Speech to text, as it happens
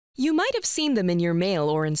You might have seen them in your mail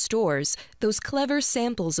or in stores, those clever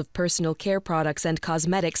samples of personal care products and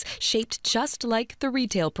cosmetics shaped just like the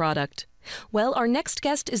retail product. Well, our next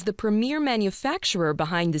guest is the premier manufacturer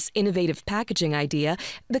behind this innovative packaging idea.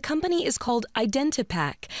 The company is called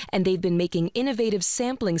Identipak, and they've been making innovative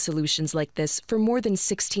sampling solutions like this for more than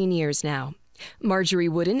 16 years now. Marjorie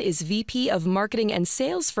Wooden is VP of Marketing and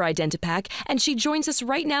Sales for Identipak, and she joins us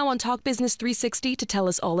right now on Talk Business 360 to tell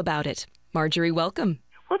us all about it. Marjorie, welcome.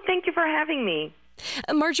 Well, thank you for having me.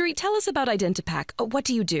 Marjorie, tell us about Identipak. What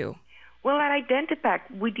do you do? Well, at Identipak,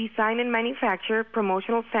 we design and manufacture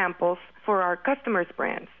promotional samples for our customers'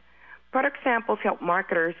 brands. Product samples help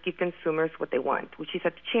marketers give consumers what they want, which is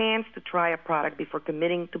a chance to try a product before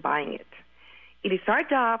committing to buying it. It is our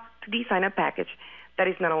job to design a package that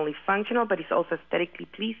is not only functional, but is also aesthetically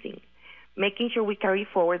pleasing. Making sure we carry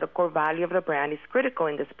forward the core value of the brand is critical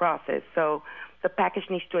in this process, so the package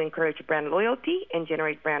needs to encourage brand loyalty and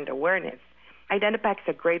generate brand awareness. Identipak is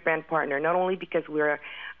a great brand partner, not only because we're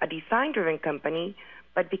a design-driven company,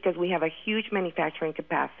 but because we have a huge manufacturing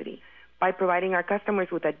capacity. By providing our customers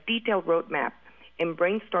with a detailed roadmap and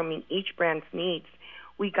brainstorming each brand's needs,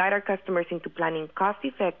 we guide our customers into planning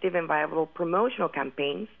cost-effective and viable promotional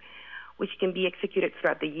campaigns, which can be executed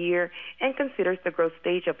throughout the year and considers the growth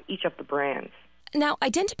stage of each of the brands. Now,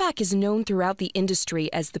 Identipak is known throughout the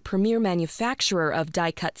industry as the premier manufacturer of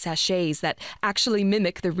die-cut sachets that actually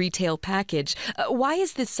mimic the retail package. Why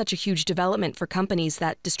is this such a huge development for companies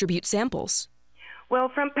that distribute samples?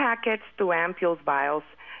 Well, from packets to ampoules, vials,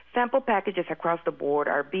 sample packages across the board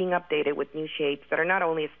are being updated with new shapes that are not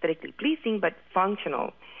only aesthetically pleasing but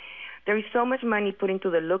functional. There is so much money put into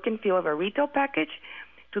the look and feel of a retail package.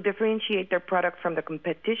 To differentiate their product from the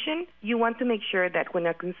competition, you want to make sure that when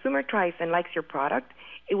a consumer tries and likes your product,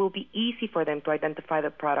 it will be easy for them to identify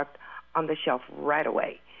the product on the shelf right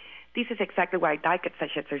away. This is exactly why die-cut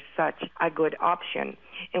sachets are such a good option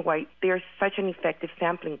and why they are such an effective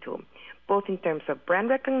sampling tool, both in terms of brand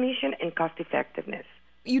recognition and cost effectiveness.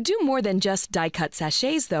 You do more than just die-cut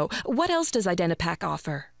sachets, though. What else does Identipak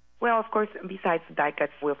offer? Well, of course, besides die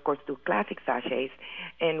cuts, we of course do classic sachets,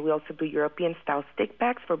 and we also do European-style stick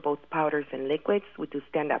packs for both powders and liquids. We do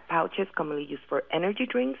stand-up pouches commonly used for energy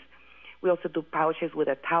drinks. We also do pouches with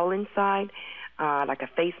a towel inside, like a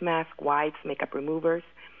face mask, wipes, makeup removers,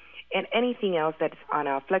 and anything else that's on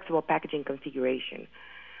a flexible packaging configuration.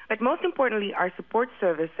 But most importantly, our support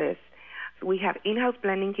services. We have in-house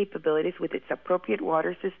blending capabilities with its appropriate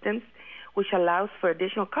water systems, which allows for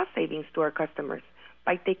additional cost savings to our customers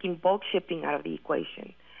by taking bulk shipping out of the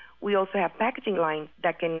equation. We also have packaging lines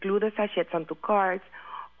that can glue the sachets onto cards,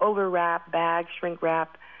 overwrap, bag, shrink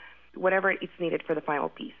wrap, whatever is needed for the final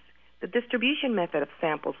piece. The distribution method of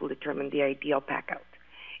samples will determine the ideal pack-out.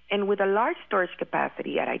 And with a large storage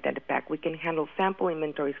capacity at Identipak, we can handle sample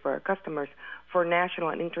inventories for our customers for national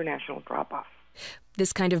and international drop-off.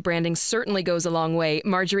 This kind of branding certainly goes a long way.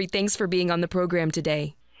 Marjorie, thanks for being on the program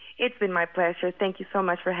today. It's been my pleasure. Thank you so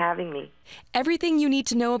much for having me. Everything you need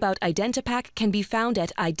to know about Identipak can be found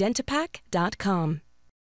at identipak.com.